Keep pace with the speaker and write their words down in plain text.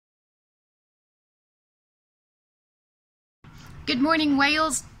Good morning,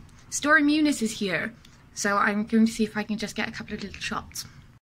 Wales. Stormy Eunice is here, so I'm going to see if I can just get a couple of little shots.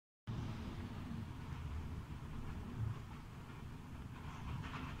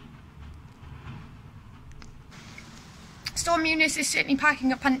 Stormy Eunice is certainly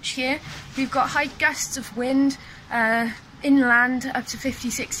packing a punch here. We've got high gusts of wind, inland up to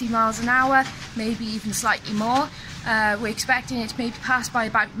 50-60 miles an hour, maybe even slightly more. We're expecting it to maybe pass by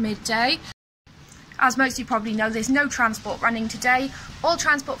about midday. As most of you probably know, there's no transport running today. All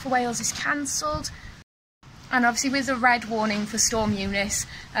transport for Wales is cancelled. And obviously with a red warning for Storm Eunice,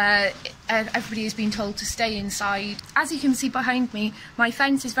 everybody has been told to stay inside. As you can see behind me, my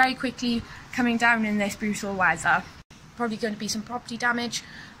fence is very quickly coming down in this brutal weather. Probably going to be some property damage.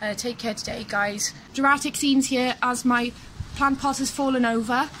 Take care today, guys. Dramatic scenes here as my plant pot has fallen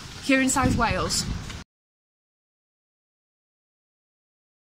over here in South Wales.